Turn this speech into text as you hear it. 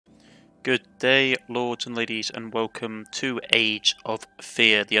Good day, lords and ladies, and welcome to Age of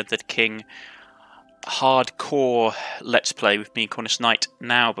Fear, the Undead King hardcore Let's Play with me, Cornish-Knight.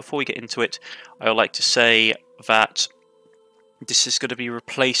 Now, before we get into it, I would like to say that this is going to be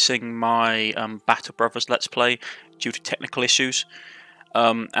replacing my Battle Brothers Let's Play due to technical issues.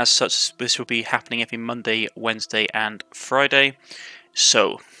 As such, this will be happening every Monday, Wednesday, and Friday.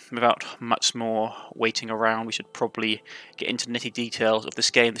 So, without much more waiting around, we should probably get into nitty details of this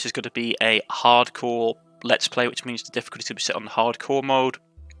game. This is going to be a hardcore Let's Play, which means the difficulty is going to be set on the hardcore mode.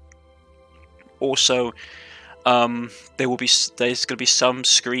 Also, there's going to be some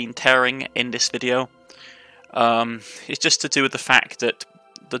screen tearing in this video. It's just to do with the fact that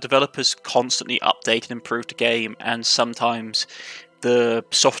the developers constantly update and improve the game, and sometimes the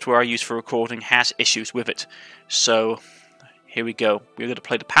software I use for recording has issues with it. So here we go. We're going to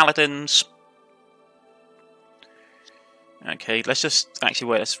play the Paladins. Okay, let's just... Actually,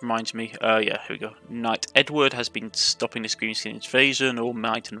 wait, this reminds me. Yeah, here we go. Knight Edward has been stopping this Greenskin invasion, all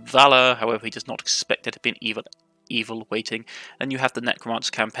might and valor. However, he does not expect there to be an evil waiting. And you have the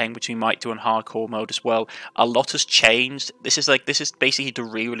necromancer campaign, which we might do in hardcore mode as well. A lot has changed. This is basically the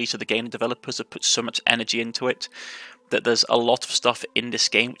re-release of the game. The developers have put so much energy into it that there's a lot of stuff in this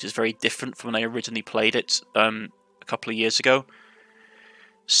game which is very different from when I originally played it a couple of years ago.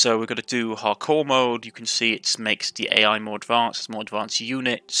 So we're going to do hardcore mode. You can see it makes the AI more advanced, more advanced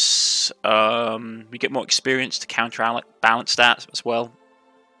units. We get more experience to counterbalance that as well.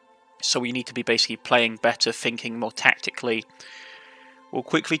 So we need to be basically playing better, thinking more tactically. We'll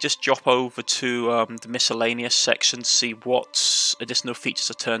quickly just drop over to the miscellaneous section, see what additional features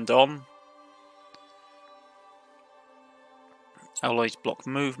are turned on. Alloys block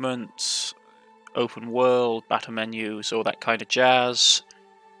movement, open world, battle menus, all that kind of jazz.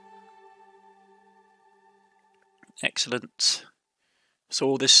 Excellent. So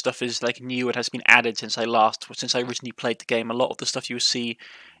all this stuff is like new. It has been added since I originally played the game. A lot of the stuff you see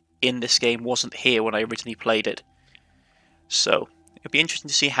in this game wasn't here when I originally played it. So it'll be interesting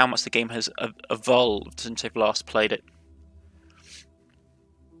to see how much the game has evolved since I've last played it.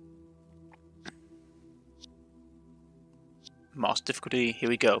 Master difficulty, here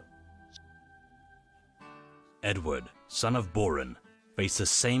we go. Edward, son of Borin, faced the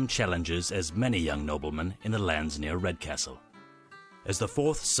same challenges as many young noblemen in the lands near Redcastle. As the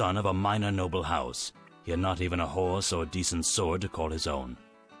fourth son of a minor noble house, he had not even a horse or a decent sword to call his own.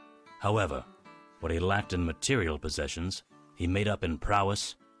 However, what he lacked in material possessions, he made up in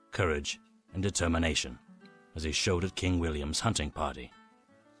prowess, courage, and determination, as he showed at King William's hunting party.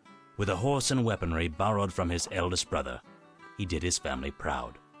 With a horse and weaponry borrowed from his eldest brother, he did his family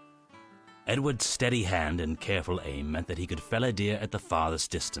proud. Edward's steady hand and careful aim meant that he could fell a deer at the farthest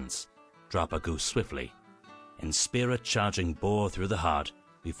distance, drop a goose swiftly, and spear a charging boar through the heart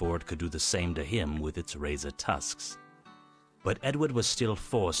before it could do the same to him with its razor tusks. But Edward was still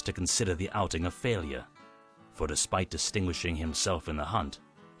forced to consider the outing a failure, for despite distinguishing himself in the hunt,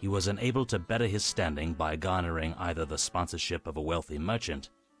 he was unable to better his standing by garnering either the sponsorship of a wealthy merchant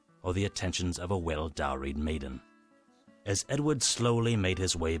or the attentions of a well-dowried maiden. As Edward slowly made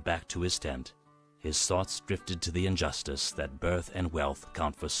his way back to his tent, his thoughts drifted to the injustice that birth and wealth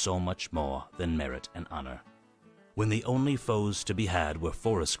count for so much more than merit and honor. When the only foes to be had were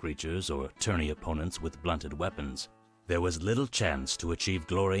forest creatures or tourney opponents with blunted weapons, there was little chance to achieve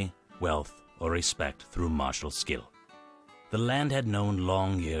glory, wealth, or respect through martial skill. The land had known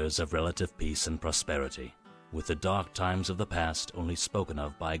long years of relative peace and prosperity, with the dark times of the past only spoken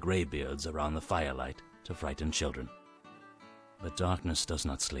of by graybeards around the firelight to frighten children. But darkness does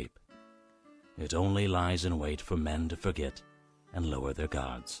not sleep. It only lies in wait for men to forget and lower their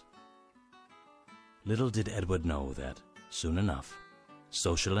guards. Little did Edward know that, soon enough,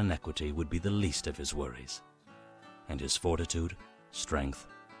 social inequity would be the least of his worries, and his fortitude, strength,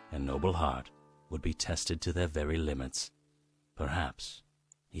 and noble heart would be tested to their very limits, perhaps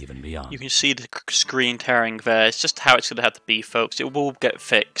even beyond. You can see the screen tearing there. It's just how it's going to have to be, folks. It will get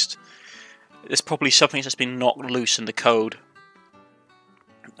fixed. There's probably something that's been knocked loose in the code.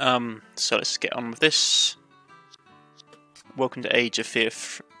 So let's get on with this. Welcome to Age of Fear,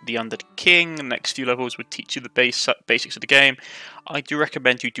 the Undead King. The next few levels would teach you the basics of the game. I do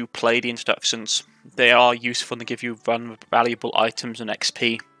recommend you do play the introductions. They are useful and they give you valuable items and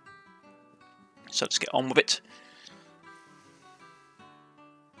XP. So let's get on with it.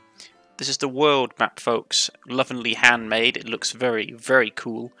 This is the world map, folks. Lovingly handmade. It looks very, very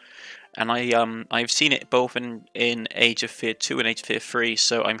cool. And I've seen it both in Age of Fear 2 and Age of Fear 3,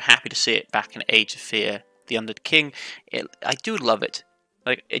 so I'm happy to see it back in Age of Fear, the Undead King. I do love it.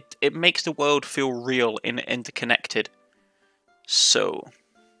 Like it makes the world feel real and interconnected. So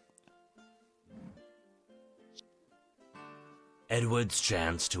Edward's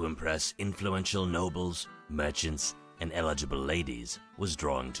chance to impress influential nobles, merchants, and eligible ladies was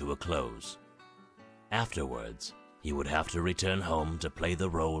drawing to a close. Afterwards, he would have to return home to play the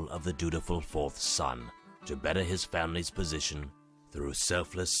role of the dutiful fourth son, to better his family's position through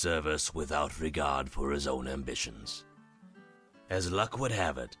selfless service without regard for his own ambitions. As luck would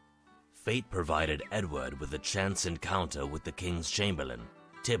have it, fate provided Edward with a chance encounter with the king's chamberlain,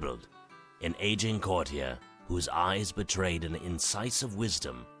 Tybalt, an aging courtier whose eyes betrayed an incisive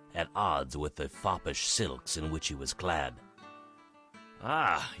wisdom at odds with the foppish silks in which he was clad.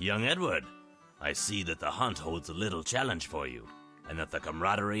 "Ah, young Edward, I see that the hunt holds a little challenge for you, and that the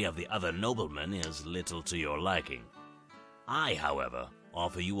camaraderie of the other noblemen is little to your liking. I, however,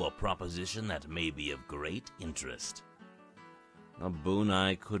 offer you a proposition that may be of great interest." "A boon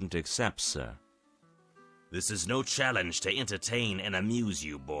I couldn't accept, sir." "This is no challenge to entertain and amuse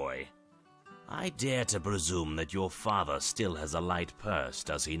you, boy. I dare to presume that your father still has a light purse,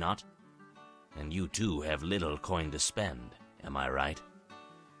 does he not? And you too have little coin to spend, am I right?"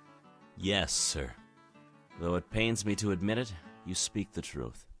 "Yes, sir. Though it pains me to admit it, you speak the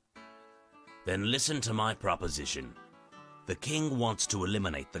truth." "Then listen to my proposition. The king wants to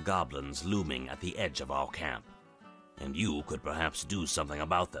eliminate the goblins looming at the edge of our camp, and you could perhaps do something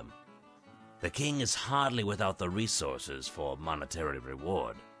about them. The king is hardly without the resources for monetary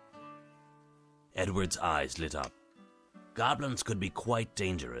reward." Edward's eyes lit up. Goblins could be quite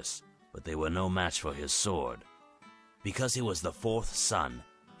dangerous, but they were no match for his sword. Because he was the fourth son,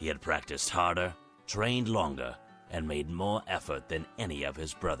 he had practiced harder, trained longer, and made more effort than any of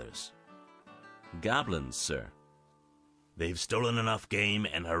his brothers. "Goblins, sir?" "They've stolen enough game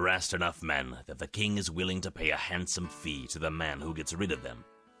and harassed enough men that the king is willing to pay a handsome fee to the man who gets rid of them.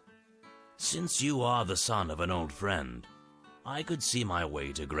 Since you are the son of an old friend, I could see my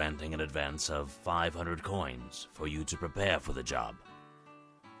way to granting an advance of 500 coins for you to prepare for the job."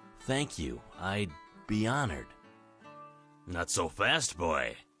 "Thank you. I'd be honored." "Not so fast,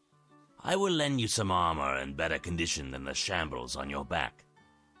 boy. I will lend you some armor in better condition than the shambles on your back.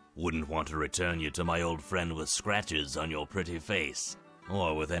 Wouldn't want to return you to my old friend with scratches on your pretty face,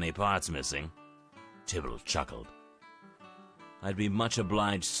 or with any parts missing." Tybalt chuckled. "I'd be much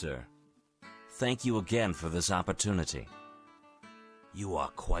obliged, sir. Thank you again for this opportunity." "You are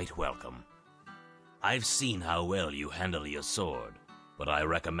quite welcome. I've seen how well you handle your sword, but I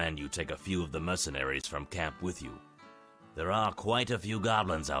recommend you take a few of the mercenaries from camp with you. There are quite a few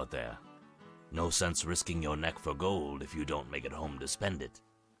goblins out there. No sense risking your neck for gold if you don't make it home to spend it."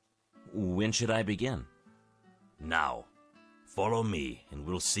 "When should I begin?" "Now. Follow me, and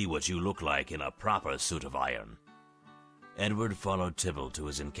we'll see what you look like in a proper suit of iron." Edward followed Tybalt to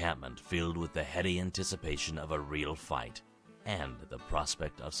his encampment, filled with the heady anticipation of a real fight, and the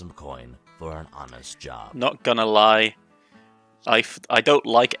prospect of some coin for an honest job. Not gonna lie, I don't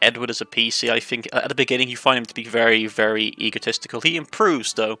like Edward as a PC. I think at the beginning you find him to be very, very egotistical. He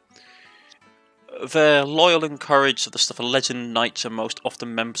improves, though. They're loyal and courage of the stuff of legend knights are most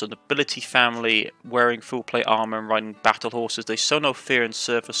often members of the nobility family, wearing full plate armor and riding battle horses. They sow no fear and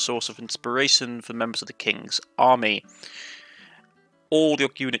serve as a source of inspiration for members of the king's army. All your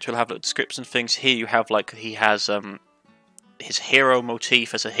units will have scripts and things. Here you have, like, he has his hero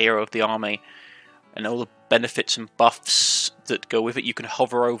motif as a hero of the army, and all the benefits and buffs that go with it. You can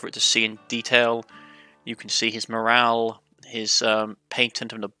hover over it to see in detail. You can see his morale, his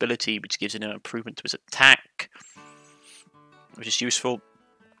patent of nobility, which gives it an improvement to his attack, which is useful.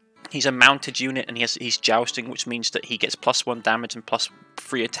 He's a mounted unit, and he's jousting, which means that he gets +1 damage and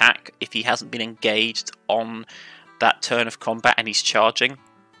 +3 attack if he hasn't been engaged on that turn of combat and he's charging.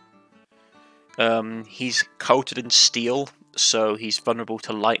 He's coated in steel, so he's vulnerable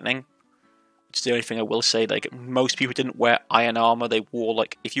to lightning. It's the only thing I will say. Like, most people didn't wear iron armor; they wore,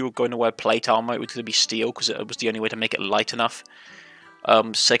 like, if you were going to wear plate armor, it was going to be steel because it was the only way to make it light enough.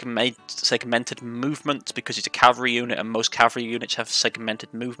 Segmented movement, because it's a cavalry unit, and most cavalry units have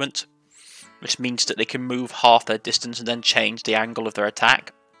segmented movement, which means that they can move half their distance and then change the angle of their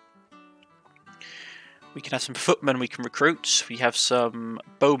attack. We can have some footmen we can recruit. We have some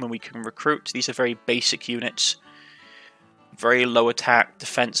bowmen we can recruit. These are very basic units. Very low attack,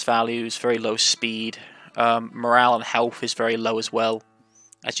 defense values, very low speed. Morale and health is very low as well,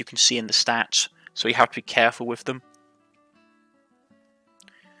 as you can see in the stats. So you have to be careful with them.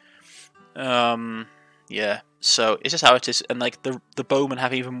 Yeah, so it's just how it is. And like the bowmen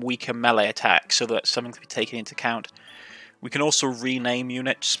have even weaker melee attacks, so that's something to be taken into account. We can also rename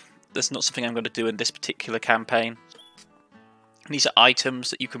units. That's not something I'm going to do in this particular campaign. These are items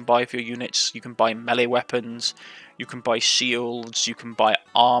that you can buy for your units. You can buy melee weapons, you can buy shields, you can buy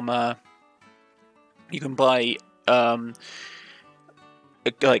armor, you can buy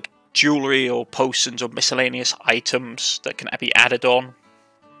like jewelry or potions or miscellaneous items that can be added on.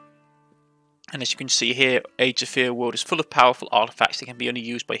 And as you can see here, Age of Fear world is full of powerful artifacts that can be only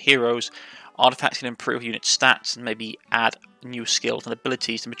used by heroes. Artifacts can improve unit stats and maybe add new skills and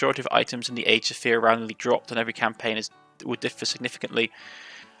abilities. The majority of items in the Age of Fear are randomly dropped, and every campaign would differ significantly.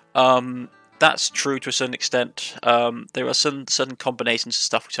 That's true to a certain extent. There are certain combinations of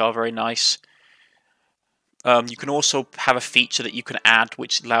stuff which are very nice. You can also have a feature that you can add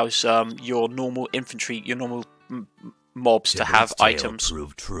which allows your normal infantry, your normal mobs to have items.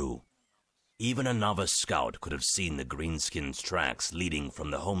 Proved true. Even a novice scout could have seen the greenskins' tracks leading from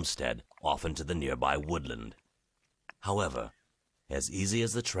the homestead off into the nearby woodland. However, as easy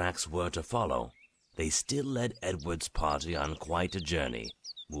as the tracks were to follow, they still led Edward's party on quite a journey,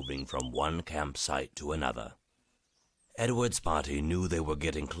 moving from one campsite to another. Edward's party knew they were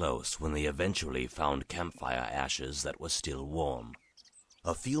getting close when they eventually found campfire ashes that were still warm.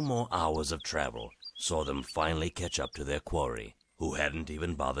 A few more hours of travel saw them finally catch up to their quarry, who hadn't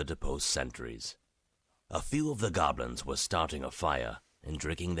even bothered to post sentries. A few of the goblins were starting a fire and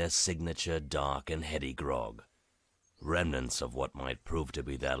drinking their signature dark and heady grog. Remnants of what might prove to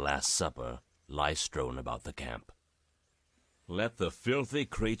be their last supper lie strewn about the camp. "Let the filthy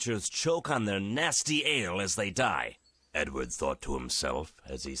creatures choke on their nasty ale as they die," Edward thought to himself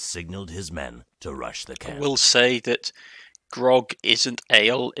as he signaled his men to rush the camp. I will say that grog isn't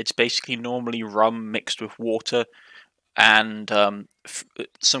ale. It's basically normally rum mixed with water and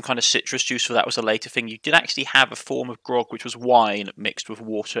some kind of citrus juice, so that was a later thing. You did actually have a form of grog which was wine mixed with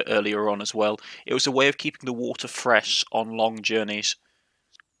water earlier on as well. It was a way of keeping the water fresh on long journeys.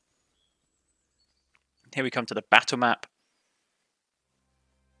 Here we come to the battle map.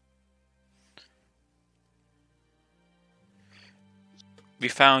 "We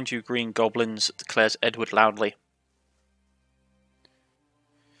found you, green goblins," declares Edward loudly.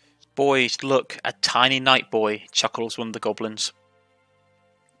 "Boys, look, a tiny night boy," chuckles one of the goblins.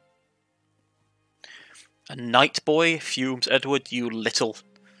 "A night boy?" fumes Edward, "you little..."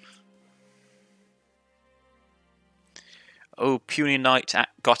 "Oh, puny knight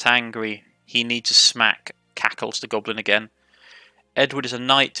got angry. He needs a smack," cackles the goblin again. "Edward is a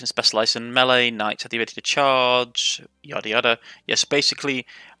knight and specialises in melee. Knights have the ability to charge, yada yada." Yes, basically,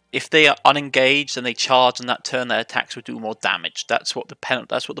 if they are unengaged and they charge on that turn, their attacks will do more damage. That's what the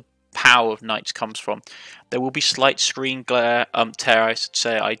power of knights comes from. There will be slight screen glare, tear, I should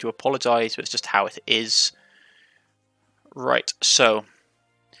say. I do apologise, but it's just how it is. Right, so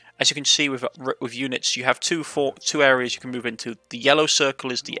as you can see with units, you have two areas you can move into. The yellow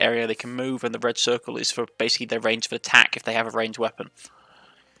circle is the area they can move, and the red circle is for basically their range of attack if they have a ranged weapon.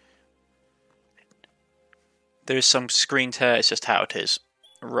 There is some screen tear, it's just how it is.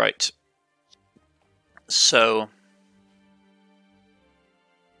 Right. So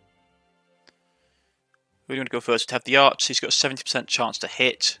we're going to go first. We have the archer. He's got a 70% chance to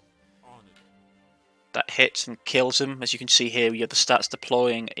hit. That hits and kills him. As you can see here, we have the stats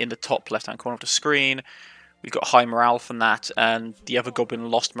deploying in the top left-hand corner of the screen. We've got high morale from that, and the other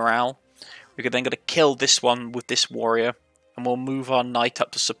goblin lost morale. We're then going to kill this one with this warrior, and we'll move our knight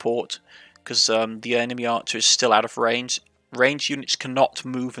up to support, because the enemy archer is still out of range. Ranged units cannot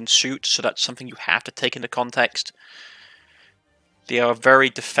move and shoot, so that's something you have to take into context. They are a very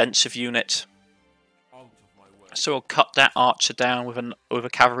defensive unit. So we'll cut that archer down with a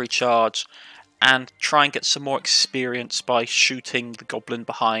cavalry charge, and try and get some more experience by shooting the goblin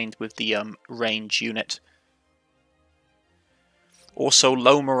behind with the range unit. Also,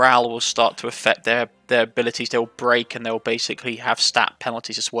 low morale will start to affect their abilities. They'll break and they'll basically have stat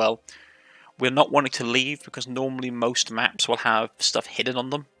penalties as well. We're not wanting to leave because normally most maps will have stuff hidden on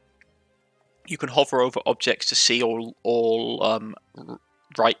them. You can hover over objects to see all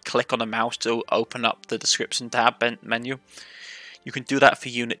right click on the mouse to open up the description tab menu. You can do that for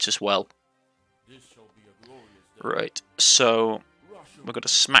units as well. Right, so we're going to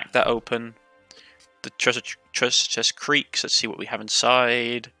smack that open. The treasure chest creaks. Let's see what we have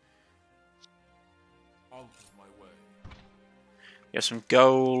inside. We have some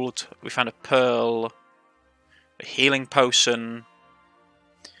gold. We found a pearl, a healing potion,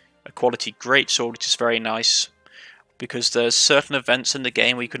 a quality greatsword, which is very nice because there's certain events in the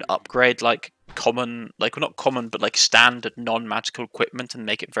game where you can upgrade like not common, but like standard non-magical equipment and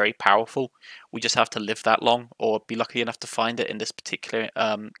make it very powerful. We just have to live that long or be lucky enough to find it in this particular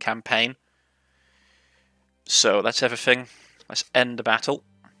campaign. So that's everything. Let's end the battle.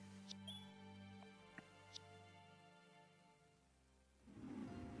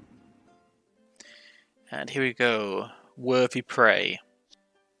 And here we go. Worthy prey.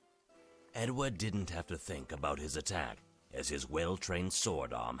 Edward didn't have to think about his attack. as his well-trained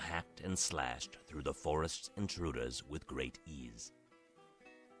sword arm hacked and slashed through the forest's intruders with great ease.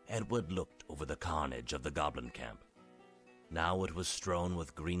 Edward looked over the carnage of the goblin camp. Now it was strewn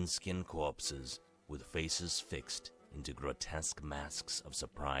with green-skinned corpses, with faces fixed into grotesque masks of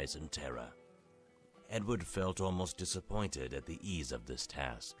surprise and terror. Edward felt almost disappointed at the ease of this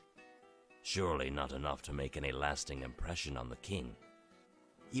task. Surely not enough to make any lasting impression on the king.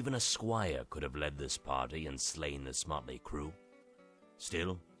 Even a squire could have led this party and slain this motley crew.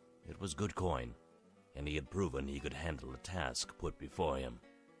 Still, it was good coin, and he had proven he could handle the task put before him.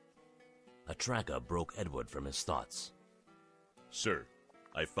 A tracker broke Edward from his thoughts. Sir,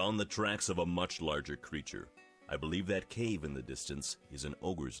 I found the tracks of a much larger creature. I believe that cave in the distance is an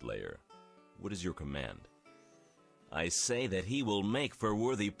ogre's lair. What is your command? I say that he will make for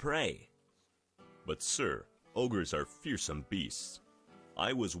worthy prey. But sir, ogres are fearsome beasts.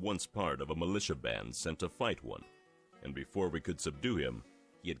 I was once part of a militia band sent to fight one, and before we could subdue him,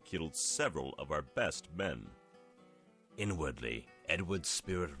 he had killed several of our best men. Inwardly, Edward's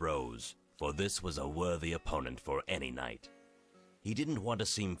spirit rose, for this was a worthy opponent for any knight. He didn't want to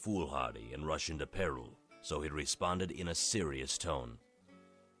seem foolhardy and rush into peril, so he responded in a serious tone.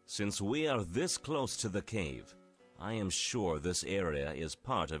 Since we are this close to the cave, I am sure this area is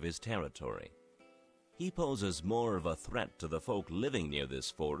part of his territory. He poses more of a threat to the folk living near this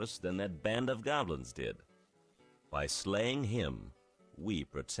forest than that band of goblins did. By slaying him, we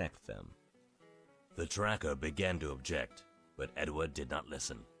protect them. The tracker began to object, but Edward did not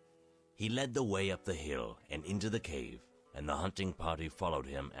listen. He led the way up the hill and into the cave, and the hunting party followed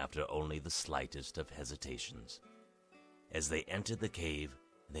him after only the slightest of hesitations. As they entered the cave,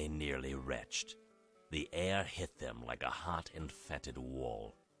 they nearly retched. The air hit them like a hot and fetid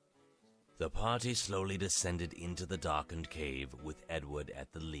wall. The party slowly descended into the darkened cave with Edward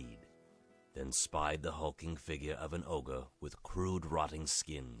at the lead, then spied the hulking figure of an ogre with crude rotting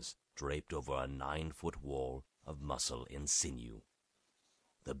skins draped over a 9-foot wall of muscle and sinew.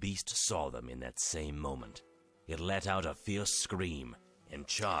 The beast saw them in that same moment. It let out a fierce scream and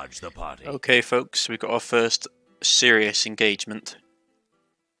charged the party. Okay, folks, we've got our first serious engagement.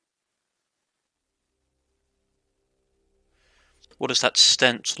 What is that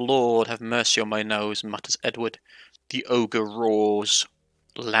stench? Lord, have mercy on my nose, mutters Edward. The ogre roars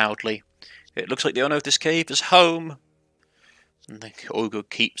loudly. It looks like the owner of this cave is home. And the ogre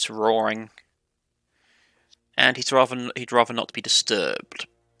keeps roaring. And he'd rather not be disturbed.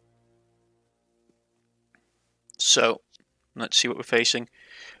 So, let's see what we're facing.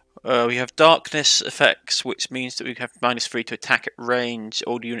 We have darkness effects, which means that we have -3 to attack at range.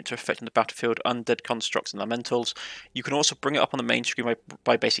 All units are affected on the battlefield, undead constructs and elementals. You can also bring it up on the main screen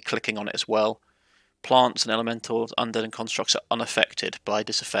by basically clicking on it as well. Plants and elementals, undead and constructs are unaffected by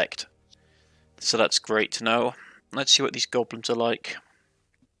this effect. So that's great to know. Let's see what these goblins are like.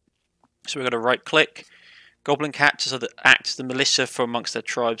 So we're going to right click. Goblin catchers act as the militia for amongst their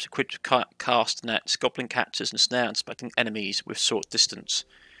tribes, equipped to cast nets. Goblin catchers ensnare inspecting enemies with short distance.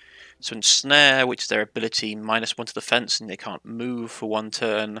 So ensnare, which is their ability, -1 to defense, and they can't move for 1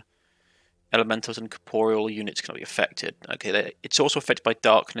 turn. Elementals and corporeal units cannot be affected. Okay, it's also affected by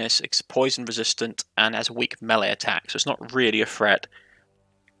darkness, it's poison resistant, and has a weak melee attack, so it's not really a threat.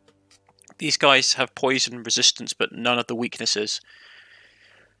 These guys have poison resistance, but none of the weaknesses.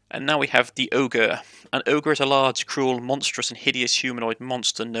 And now we have the ogre. An ogre is a large, cruel, monstrous, and hideous humanoid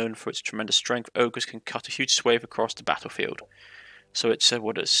monster known for its tremendous strength. Ogres can cut a huge swathe across the battlefield. So let's see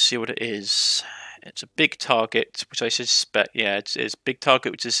what it is. It's a big target, which I suspect, yeah, it's big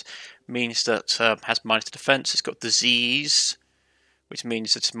target, which means that has -to defense. It's got disease, which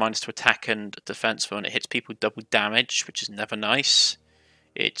means it's -to attack and defense when it hits people, double damage, which is never nice.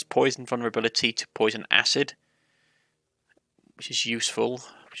 It's poison vulnerability to poison acid, which is useful,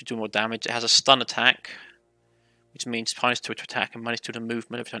 which will do more damage. It has a stun attack, which means -2 to attack and -2 to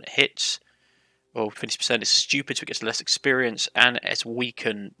movement every time it hits. Or 20% is stupid, so it gets less experience, and it's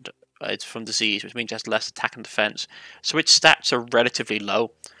weakened. It's from disease, which means it has less attack and defense. So its stats are relatively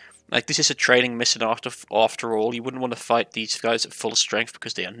low. Like, this is a training mission after all. You wouldn't want to fight these guys at full strength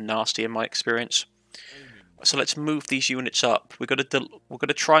because they are nasty in my experience. So let's move these units up. We're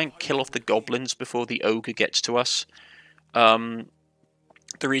gonna try and kill off the goblins before the ogre gets to us.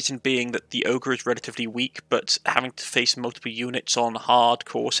 The reason being that the ogre is relatively weak, but having to face multiple units on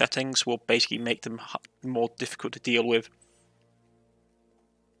hardcore settings will basically make them more difficult to deal with.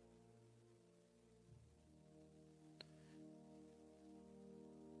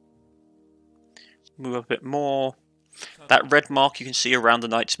 Move up a bit more. That red mark you can see around the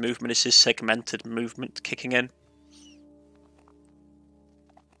knight's movement is his segmented movement kicking in.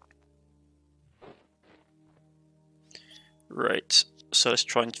 Right, so let's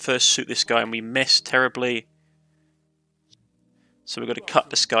try and first shoot this guy, and we miss terribly. So we've got to cut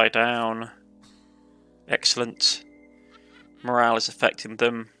this guy down. Excellent. Morale is affecting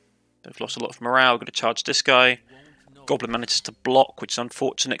them. They've lost a lot of morale. We're going to charge this guy. Goblin manages to block, which is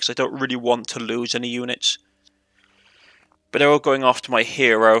unfortunate because I don't really want to lose any units. But they're all going after my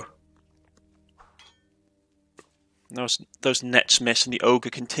hero. Those nets miss, and the ogre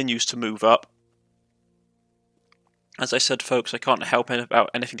continues to move up. As I said, folks, I can't help about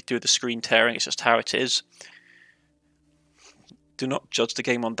anything to do with the screen tearing. It's just how it is. Do not judge the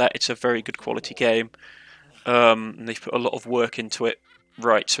game on that. It's a very good quality game. And they've put a lot of work into it.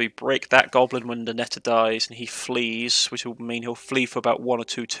 Right, so we break that goblin when the netter dies, and he flees, which will mean he'll flee for about 1 or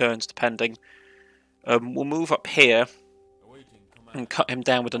 2 turns, depending. We'll move up here and cut him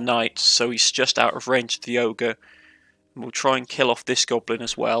down with a knight, so he's just out of range of the ogre. And we'll try and kill off this goblin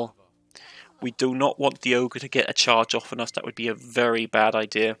as well. We do not want the ogre to get a charge off on us. That would be a very bad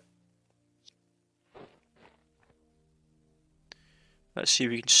idea. Let's see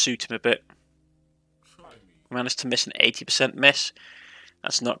if we can shoot him a bit. We managed to miss an 80% miss.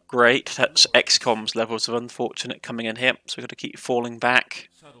 That's not great. That's XCOM's levels of unfortunate coming in here. So we've got to keep falling back.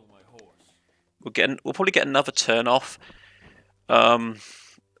 We'll probably get another turn off.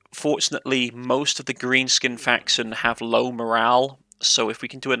 Fortunately, most of the greenskin faction have low morale, so if we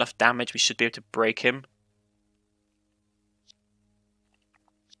can do enough damage, we should be able to break him.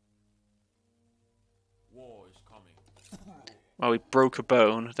 Well, we broke a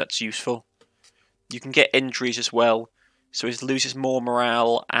bone. That's useful. You can get injuries as well, so he loses more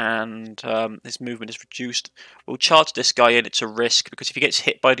morale and his movement is reduced. We'll charge this guy in. It's a risk, because if he gets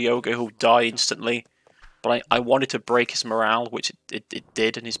hit by the ogre, he'll die instantly. But I wanted to break his morale, which it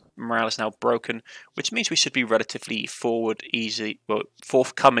did, and his morale is now broken, which means we should be relatively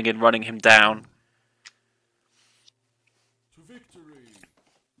forthcoming in running him down.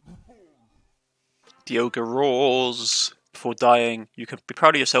 The ogre roars before dying. You can be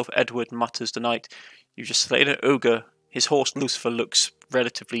proud of yourself, Edward, mutters the knight. You just slayed an ogre. His horse Lucifer looks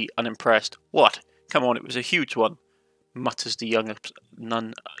relatively unimpressed. What? Come on, it was a huge one, mutters the young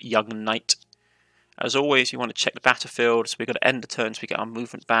knight. As always, you want to check the battlefield, so we've got to end the turn so we get our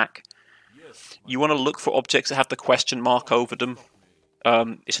movement back. You want to look for objects that have the question mark over them.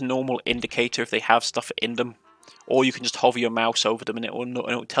 It's a normal indicator if they have stuff in them. Or you can just hover your mouse over them and it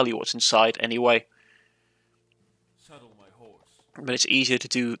will tell you what's inside anyway. But it's easier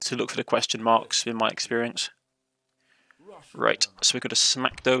to look for the question marks, in my experience. Right, so we've got to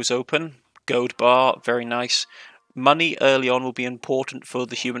smack those open. Gold bar, very nice. Money early on will be important for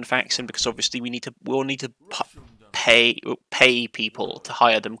the human faction, because obviously we'll need to pay people to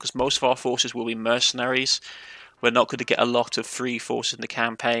hire them, because most of our forces will be mercenaries. We're not going to get a lot of free forces in the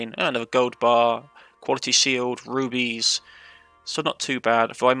campaign. Oh, another gold bar, quality shield, rubies. So not too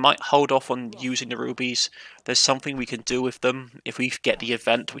bad. Though I might hold off on using the rubies. There's something we can do with them if we get the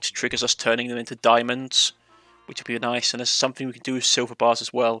event which triggers us turning them into diamonds, which would be nice. And there's something we can do with silver bars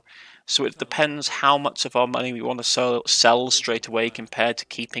as well. So it depends how much of our money we want to sell straight away compared to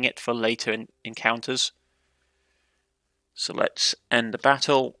keeping it for later encounters. So let's end the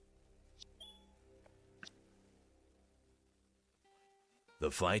battle.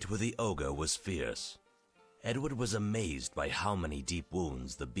 The fight with the ogre was fierce. Edward was amazed by how many deep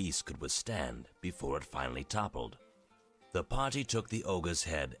wounds the beast could withstand before it finally toppled. The party took the ogre's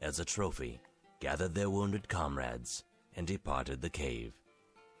head as a trophy, gathered their wounded comrades, and departed the cave.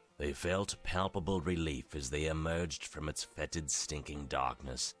 They felt palpable relief as they emerged from its fetid, stinking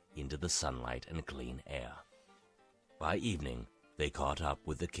darkness into the sunlight and clean air. By evening, they caught up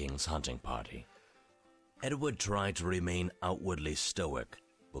with the king's hunting party. Edward tried to remain outwardly stoic,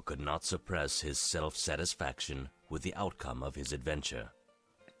 but could not suppress his self-satisfaction with the outcome of his adventure.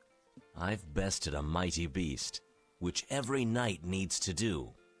 I've bested a mighty beast, which every knight needs to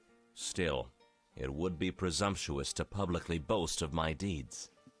do. Still, it would be presumptuous to publicly boast of my deeds.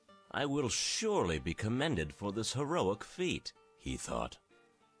 I will surely be commended for this heroic feat, he thought.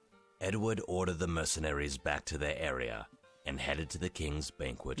 Edward ordered the mercenaries back to their area and headed to the king's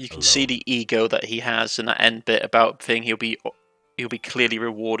banquet You can alone. see the ego that he has in that end bit about thing. He'll be clearly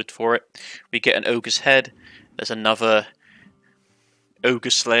rewarded for it. We get an ogre's head. There's another ogre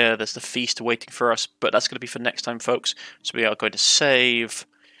slayer. There's the feast waiting for us, but that's going to be for next time, folks. So we are going to save.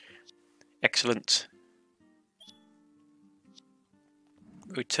 Excellent.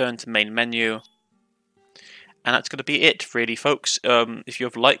 Return to main menu. And that's going to be it, really, folks. If you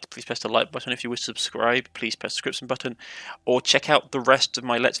have liked, please press the like button. If you wish to subscribe, please press the subscription button. Or check out the rest of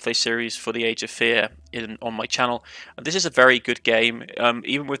my Let's Play series for the Age of Fear on my channel. And this is a very good game.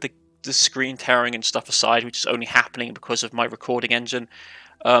 Even with the screen tearing and stuff aside, which is only happening because of my recording engine,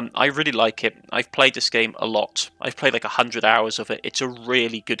 I really like it. I've played this game a lot. I've played like 100 hours of it. It's a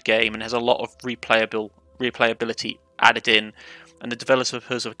really good game and has a lot of replayability added in, and the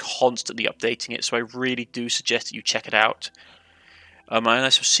developers are constantly updating it, so I really do suggest that you check it out. And I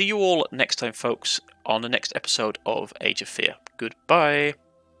shall see you all next time, folks, on the next episode of Age of Fear. Goodbye.